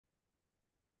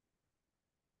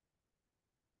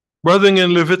Brethren,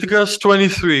 in Leviticus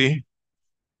 23,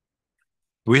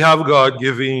 we have God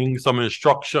giving some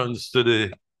instructions to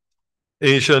the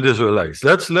ancient Israelites.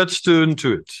 Let's turn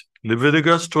to it.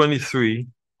 Leviticus 23.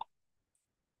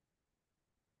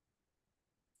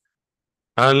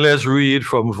 And let's read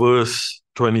from verse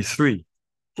 23.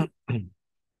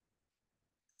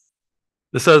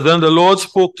 It says, Then the Lord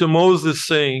spoke to Moses,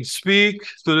 saying, Speak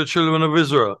to the children of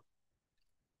Israel,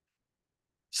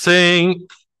 saying,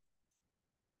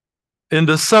 In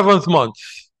the 7th month,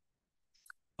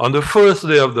 on the 1st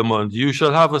day of the month, you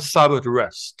shall have a Sabbath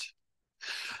rest,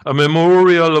 a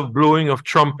memorial of blowing of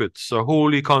trumpets, a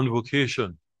holy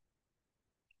convocation.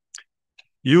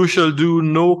 You shall do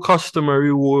no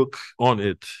customary work on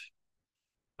it,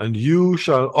 and you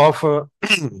shall offer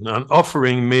an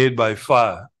offering made by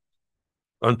fire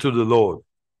unto the Lord.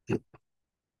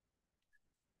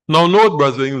 Now note,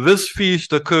 brethren, this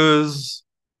feast occurs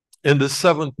in the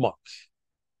 7th month.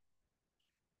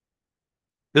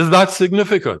 Is that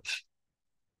significant?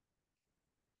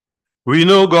 We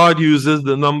know God uses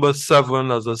the number 7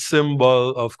 as a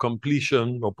symbol of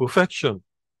completion or perfection.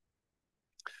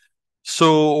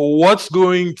 So what's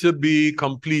going to be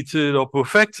completed or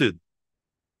perfected?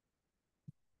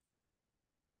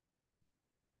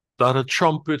 That a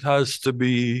trumpet has to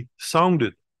be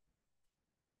sounded.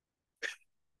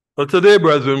 But today,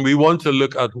 brethren, we want to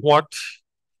look at what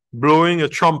blowing a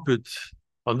trumpet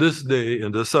on this day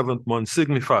in the 7th month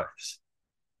signifies.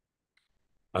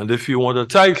 And if you want a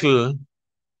title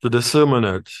to the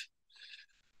sermonette,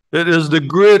 it is the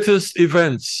greatest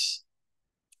events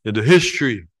in the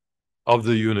history of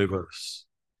the universe.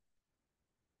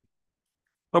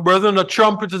 Now, brethren, a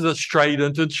trumpet is a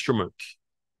strident instrument.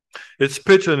 Its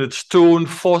pitch and its tone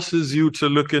forces you to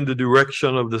look in the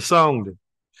direction of the sound.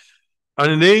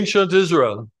 And in ancient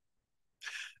Israel,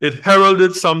 it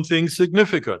heralded something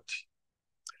significant.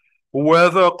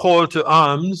 Whether a call to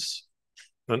arms,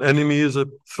 an enemy is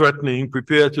threatening,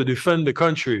 prepare to defend the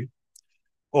country,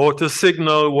 or to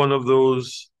signal one of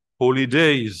those holy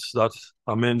days that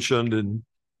are mentioned in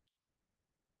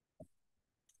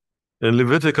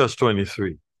Leviticus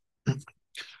 23.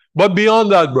 But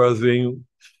beyond that, brethren,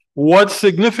 what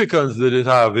significance did it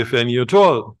have, if any at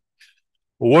all?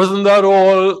 Wasn't that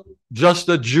all just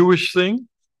a Jewish thing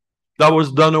that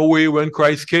was done away when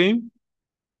Christ came?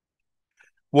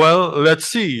 Well, let's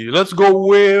see. Let's go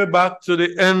way back to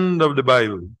the end of the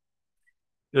Bible,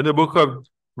 in the book of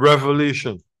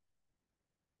Revelation.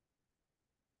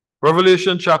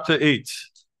 Revelation chapter 8.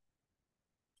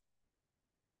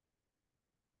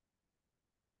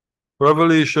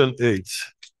 Revelation 8.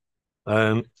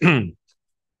 And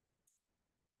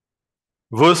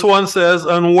verse 1 says,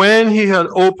 And when he had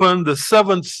opened the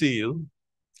 7th seal,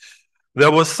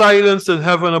 there was silence in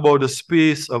heaven about the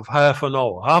space of half an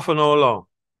hour long.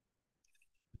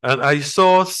 And I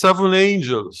saw 7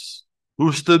 angels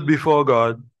who stood before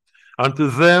God, and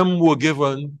to them were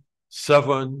given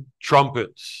 7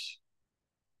 trumpets.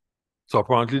 So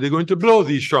apparently they're going to blow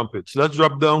these trumpets. Let's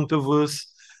drop down to verse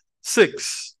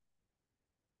 6.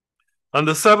 And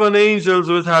the 7 angels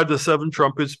which had the 7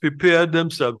 trumpets prepared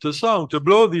themselves to sound, to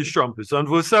blow these trumpets. And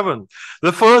verse 7,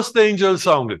 the first angel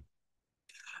sounded,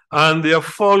 and there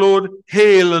followed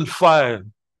hail and fire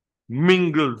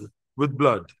mingled with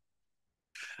blood.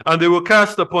 And they were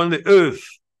cast upon the earth,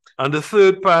 and the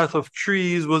 3rd part of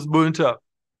trees was burnt up,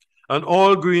 and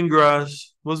all green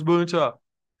grass was burnt up.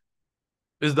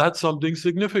 Is that something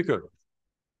significant?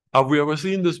 Have we ever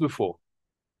seen this before?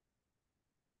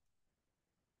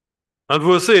 And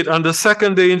verse 8, and the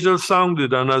 2nd angel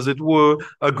sounded, and as it were,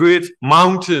 a great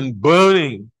mountain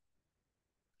burning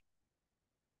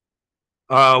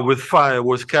with fire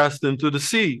was cast into the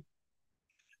sea.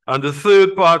 And the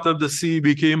 3rd part of the sea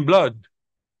became blood.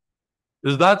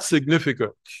 Is that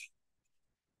significant?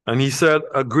 And he said,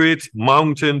 a great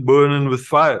mountain burning with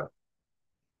fire.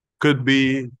 Could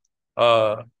be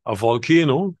a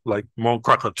volcano, like Mount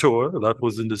Krakatoa, that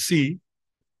was in the sea.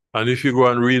 And if you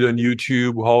go and read on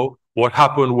YouTube what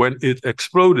happened when it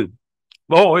exploded.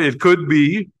 Or it could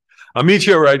be a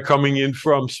meteorite coming in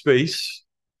from space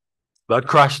that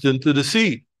crashed into the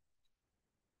sea.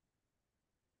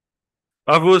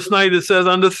 At verse 9 it says,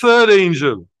 and the 3rd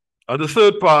angel, and the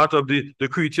 3rd part of the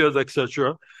creatures,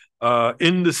 etc.,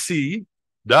 in the sea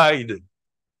died.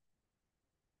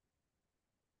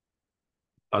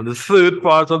 And the 3rd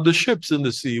part of the ships in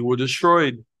the sea were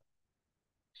destroyed.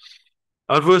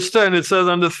 At verse 10 it says,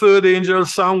 and the 3rd angel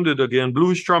sounded again, blew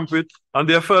his trumpet, and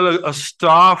there fell a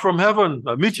star from heaven,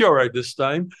 a meteorite this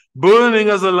time, burning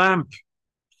as a lamp.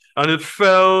 And it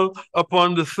fell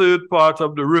upon the 3rd part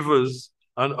of the rivers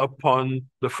and upon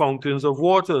the fountains of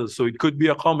waters. So it could be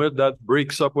a comet that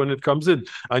breaks up when it comes in.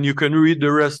 And you can read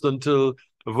the rest until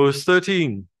verse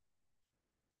 13.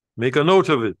 Make a note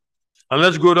of it. And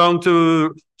let's go down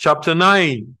to chapter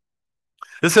 9.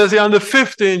 It says here, and the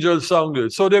fifth angel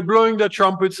sounded. So they're blowing their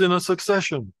trumpets in a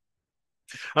succession.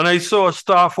 And I saw a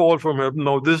star fall from heaven.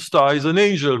 Now this star is an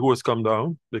angel who has come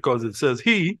down, because it says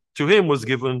to him was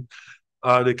given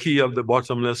the key of the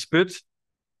bottomless pit.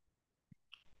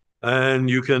 And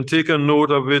you can take a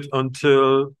note of it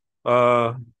until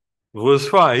verse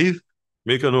 5.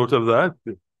 Make a note of that,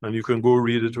 and you can go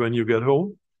read it when you get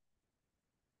home.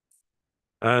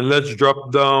 And let's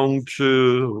drop down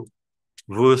to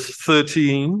verse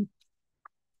 13.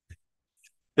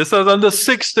 It says, and the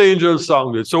sixth angel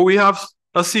sounded. So we have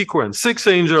a sequence, 6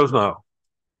 angels now.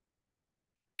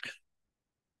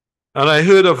 And I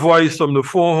heard a voice from the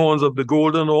 4 horns of the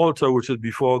golden altar, which is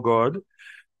before God,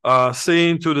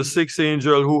 saying to the 6th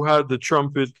angel who had the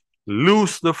trumpet,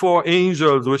 loose the 4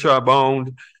 angels which are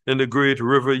bound in the great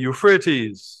river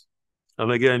Euphrates.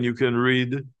 And again, you can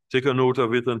read, take a note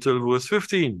of it until verse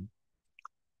 15.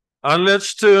 And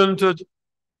let's turn to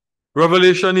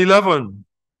Revelation 11.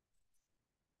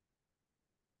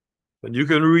 And you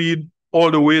can read all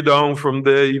the way down from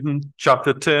there, even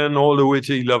chapter 10, all the way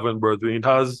to 11, brethren. It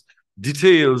has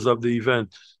details of the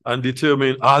event and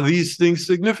determine, are these things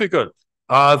significant?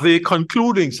 Are they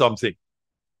concluding something?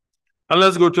 And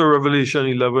let's go to Revelation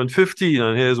 11:15,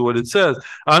 and here's what it says.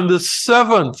 And the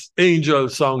 7th angel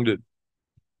sounded.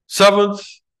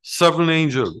 7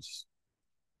 angels.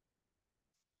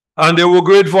 And there were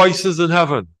great voices in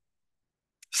heaven,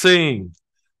 saying,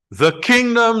 the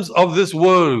kingdoms of this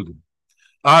world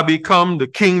are become the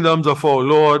kingdoms of our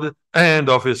Lord and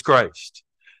of his Christ,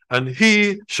 and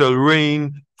he shall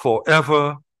reign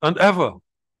forever and ever.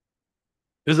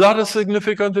 Is that a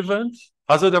significant event?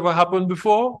 Has it ever happened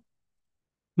before?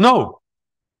 No.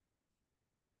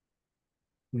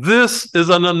 This is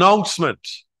an announcement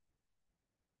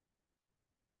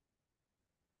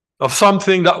of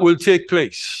something that will take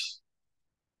place.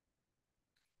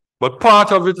 But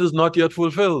part of it is not yet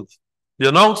fulfilled. The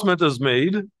announcement is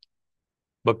made,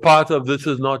 but part of this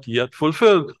is not yet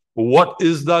fulfilled. What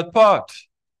is that part?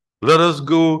 Let us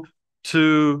go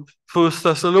to 1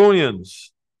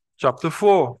 Thessalonians chapter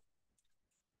 4.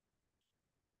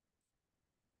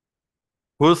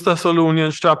 1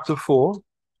 Thessalonians chapter 4.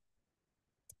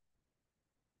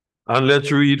 And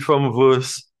let's read from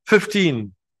verse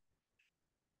 15.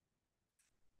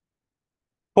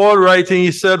 Paul writing,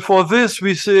 he said, for this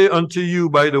we say unto you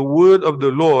by the word of the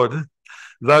Lord,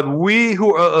 that we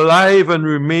who are alive and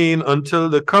remain until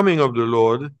the coming of the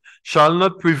Lord shall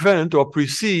not prevent or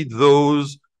precede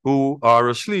those who are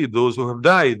asleep, those who have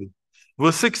died.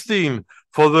 Verse 16,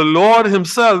 for the Lord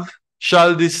himself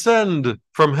shall descend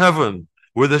from heaven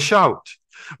with a shout,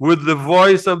 with the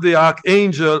voice of the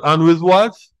archangel, and with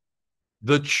what?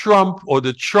 The trump or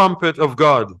the trumpet of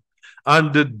God,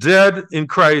 and the dead in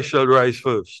Christ shall rise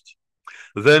first.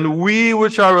 Then we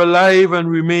which are alive and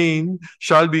remain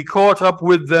shall be caught up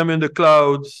with them in the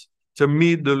clouds to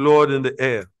meet the Lord in the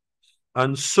air.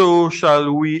 And so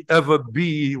shall we ever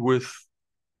be with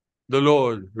the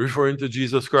Lord, referring to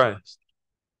Jesus Christ.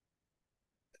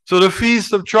 So the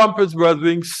Feast of Trumpets,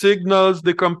 brethren, signals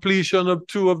the completion of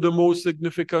 2 of the most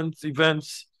significant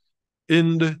events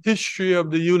in the history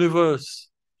of the universe.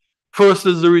 First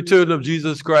is the return of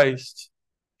Jesus Christ.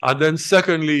 And then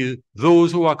secondly,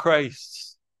 those who are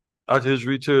Christ's at his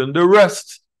return, the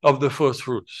rest of the first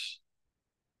fruits,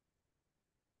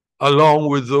 along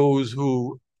with those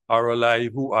who are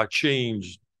alive, who are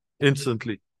changed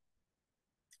instantly.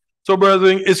 So,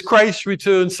 brethren, is Christ's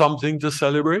return something to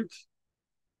celebrate?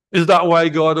 Is that why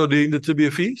God ordained it to be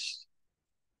a feast?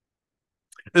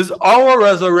 Is our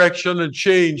resurrection and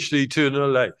change to eternal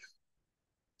life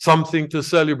something to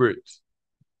celebrate?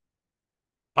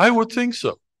 I would think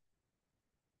so.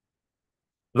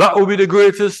 That would be the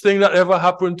greatest thing that ever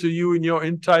happened to you in your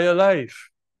entire life.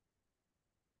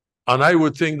 And I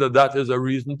would think that that is a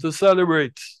reason to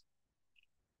celebrate.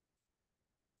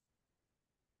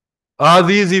 Are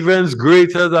these events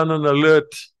greater than an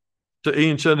alert to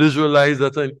ancient Israelites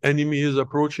that an enemy is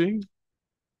approaching?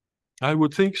 I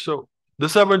would think so. The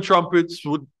 7 trumpets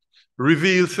would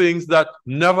reveal things that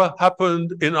never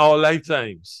happened in our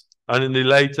lifetimes and in the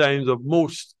lifetimes of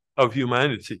most of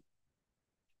humanity.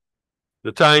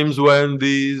 The times when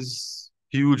these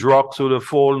huge rocks would have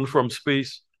fallen from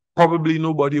space, probably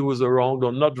nobody was around,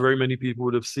 or not very many people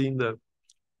would have seen them.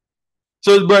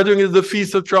 So, brethren, is the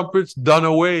Feast of Trumpets done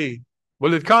away?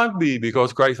 Well, it can't be,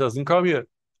 because Christ hasn't come yet.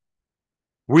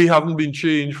 We haven't been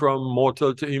changed from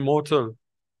mortal to immortal.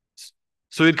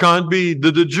 So it can't be,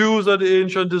 did the Jews or the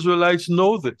ancient Israelites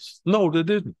know this? No, they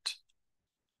didn't.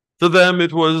 To them,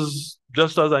 it was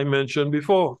just as I mentioned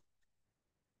before.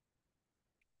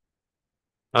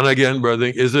 And again,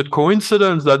 brethren, is it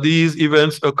coincidence that these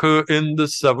events occur in the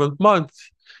 7th month,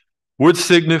 which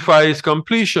signifies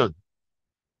completion?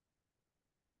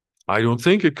 I don't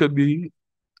think it could be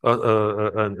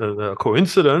a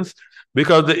coincidence,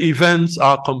 because the events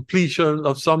are completion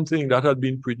of something that had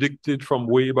been predicted from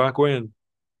way back when.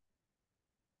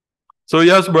 So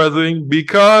yes, brethren,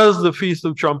 because the Feast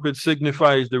of Trumpets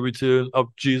signifies the return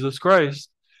of Jesus Christ,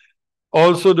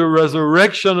 also the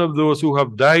resurrection of those who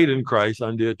have died in Christ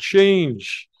and their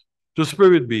change to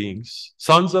spirit beings,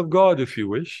 sons of God, if you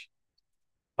wish,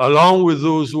 along with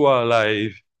those who are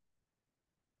alive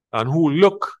and who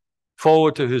look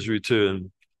forward to his return.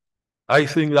 I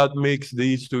think that makes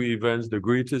these two events the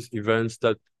greatest events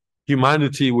that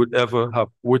humanity would ever have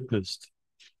witnessed.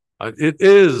 And it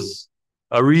is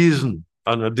a reason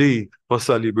and a day for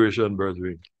celebration,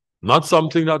 brethren. Not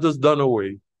something that is done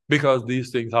away, because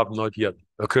these things have not yet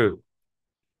occurred.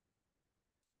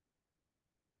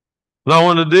 Now,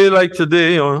 on a day like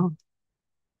today,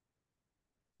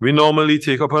 we normally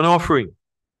take up an offering.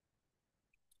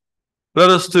 Let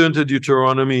us turn to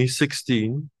Deuteronomy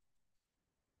 16.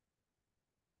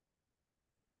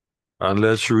 And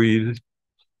let's read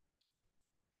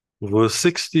verse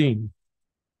 16.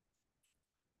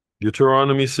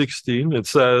 Deuteronomy 16, it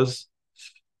says,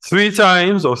 3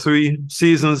 times or 3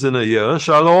 seasons in a year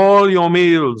shall all your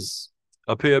meals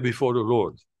appear before the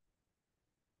Lord,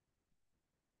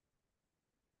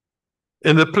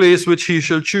 in the place which he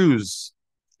shall choose,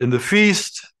 in the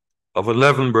feast of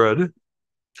unleavened bread,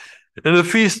 in the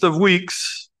feast of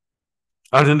weeks,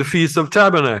 and in the feast of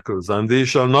tabernacles, and they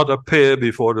shall not appear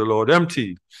before the Lord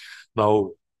empty.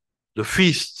 Now, the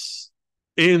feasts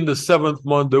in the 7th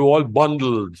month, they were all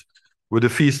bundled with the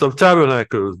Feast of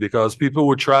Tabernacles, because people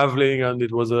were traveling and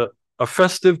it was a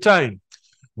festive time.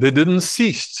 They didn't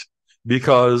cease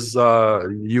because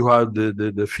you had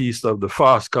the Feast of the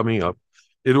Fast coming up.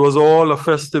 It was all a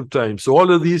festive time. So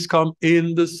all of these come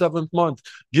in the 7th month,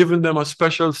 giving them a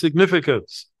special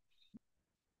significance.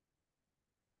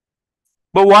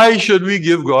 But why should we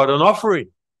give God an offering?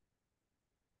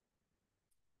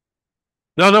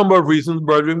 There are a number of reasons,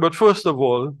 brethren, but first of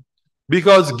all,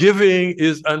 because giving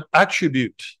is an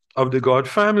attribute of the God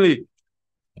family.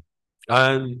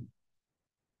 And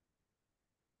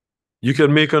you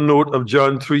can make a note of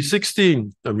John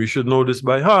 3:16, and we should know this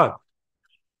by heart.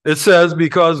 It says,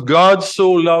 because God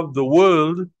so loved the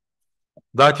world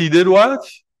that he did what?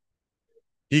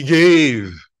 He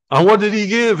gave. And what did he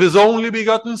give? His only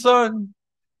begotten Son,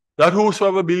 that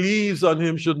whosoever believes on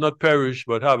him should not perish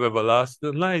but have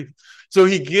everlasting life. So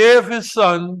he gave his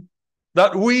Son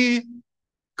that we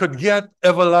could get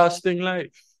everlasting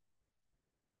life.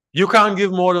 You can't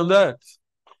give more than that.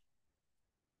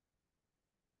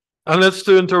 And let's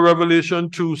turn to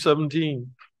Revelation 2:17.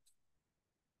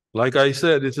 Like I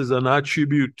said, it is an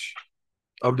attribute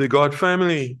of the God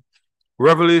family.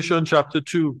 Revelation chapter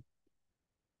 2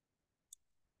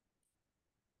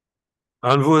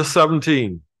 and verse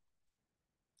 17.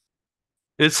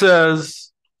 It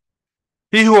says,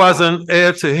 he who has an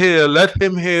ear to hear, let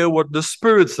him hear what the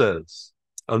Spirit says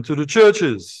unto the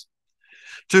churches.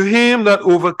 To him that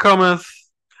overcometh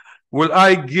will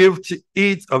I give to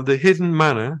eat of the hidden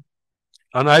manna,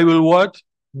 and I will what?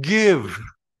 Give.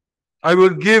 I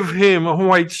will give him a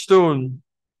white stone,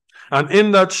 and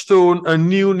in that stone a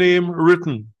new name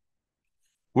written,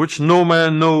 which no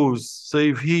man knows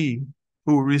save he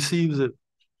who receives it.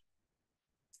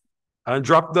 And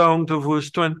drop down to verse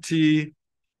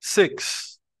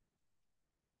 26.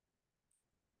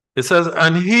 It says,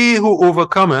 and he who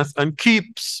overcometh and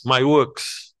keeps my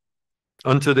works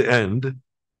unto the end,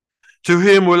 to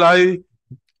him will I,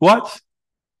 what?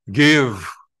 Give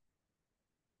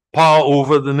power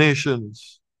over the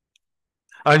nations,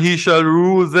 and he shall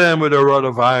rule them with a rod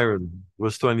of iron.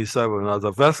 Verse 27, as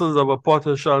the vessels of a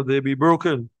potter shall they be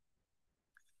broken,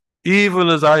 even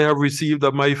as I have received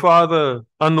of my Father.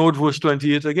 And note verse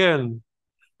 28 again,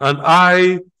 and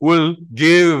I will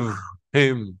give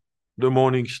him the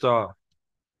morning star.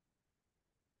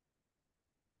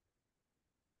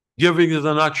 Giving is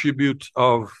an attribute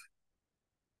of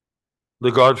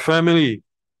the God family.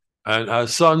 And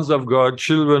as sons of God,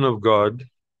 children of God,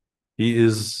 he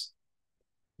is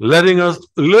letting us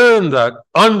learn that,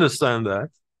 understand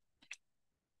that,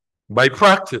 by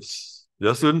practice. There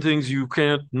are certain things you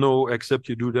can't know except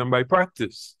you do them by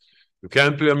practice. You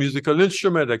can't play a musical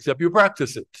instrument except you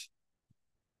practice it.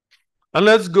 And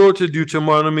let's go to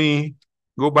Deuteronomy,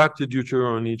 go back to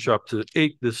Deuteronomy chapter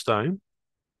 8 this time.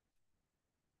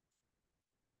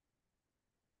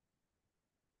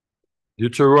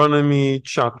 Deuteronomy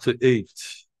chapter 8.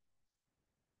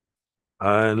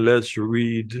 And let's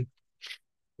read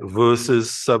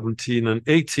verses 17 and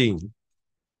 18.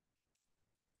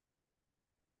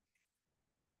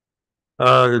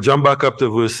 Jump back up to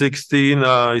verse 16,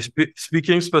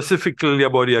 speaking specifically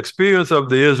about the experience of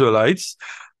the Israelites.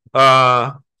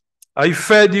 I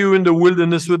fed you in the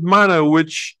wilderness with manna,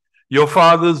 which your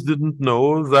fathers didn't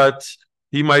know, that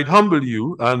he might humble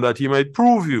you and that he might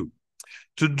prove you,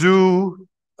 to do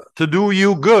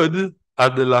you good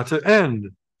at the latter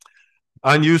end.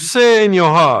 And you say in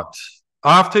your heart,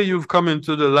 after you've come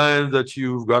into the land that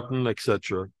you've gotten,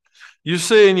 etc., you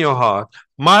say in your heart,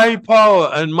 my power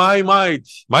and my might,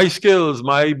 my skills,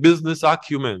 my business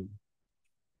acumen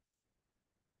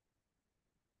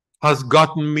has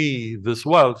gotten me this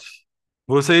wealth.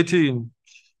 Verse 18.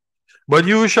 But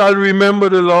you shall remember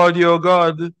the Lord your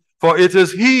God, for it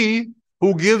is he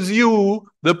who gives you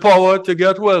the power to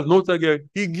get wealth. Note again,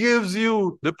 he gives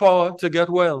you the power to get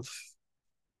wealth,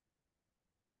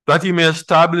 that he may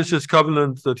establish his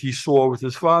covenant that he swore with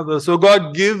his father. So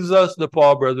God gives us the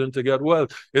power, brethren, to get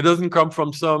wealth. It doesn't come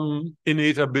from some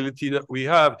innate ability that we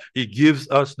have. He gives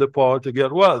us the power to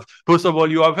get wealth. First of all,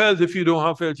 you have health. If you don't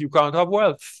have health, you can't have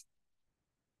wealth.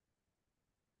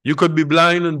 You could be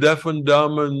blind and deaf and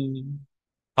dumb and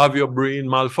have your brain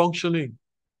malfunctioning.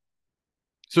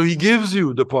 So he gives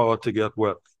you the power to get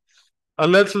wealth.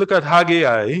 And let's look at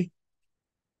Haggai.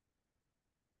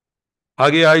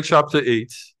 Haggai chapter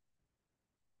 8.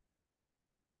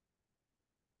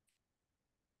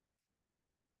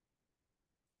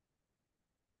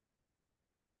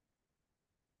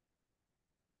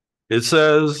 It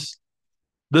says,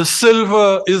 the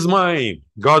silver is mine,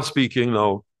 God speaking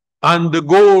now, and the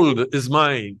gold is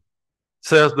mine,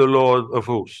 says the Lord of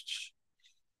hosts.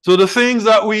 So the things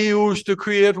that we use to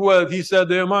create wealth, he said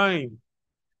they're mine.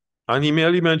 And he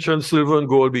merely mentioned silver and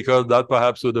gold because that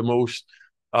perhaps were the most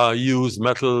used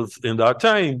metals in that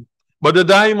time. But the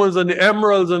diamonds and the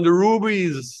emeralds and the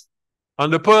rubies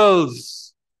and the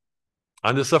pearls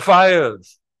and the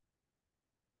sapphires,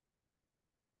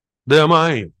 they're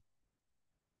mine.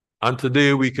 And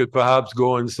today we could perhaps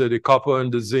go and say the copper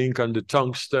and the zinc and the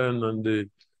tungsten and the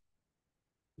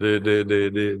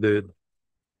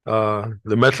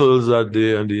metals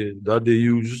that they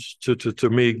use to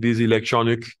make these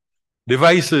electronic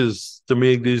devices, to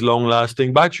make these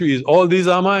long-lasting batteries. All these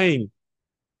are mine.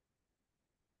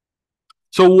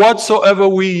 So whatsoever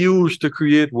we use to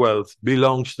create wealth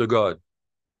belongs to God.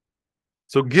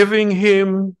 So giving to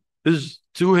him is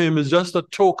just a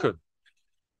token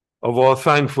of our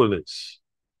thankfulness.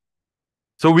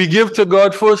 So we give to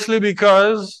God firstly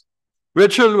because we're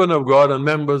children of God and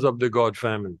members of the God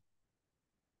family.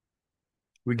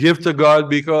 We give to God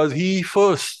because he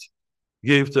first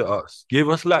gave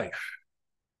us life.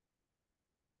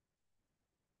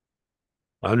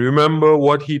 And remember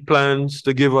what he plans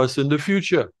to give us in the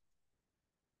future.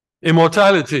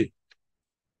 Immortality,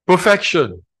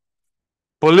 perfection,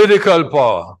 political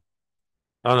power,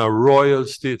 and a royal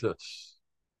status.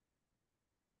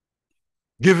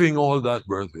 Giving all that,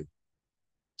 brethren.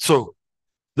 So,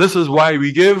 this is why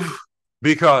we give,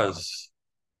 because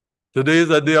today is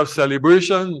a day of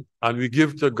celebration, and we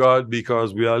give to God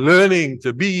because we are learning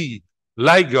to be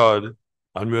like God,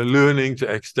 and we're learning to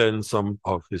extend some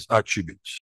of his attributes.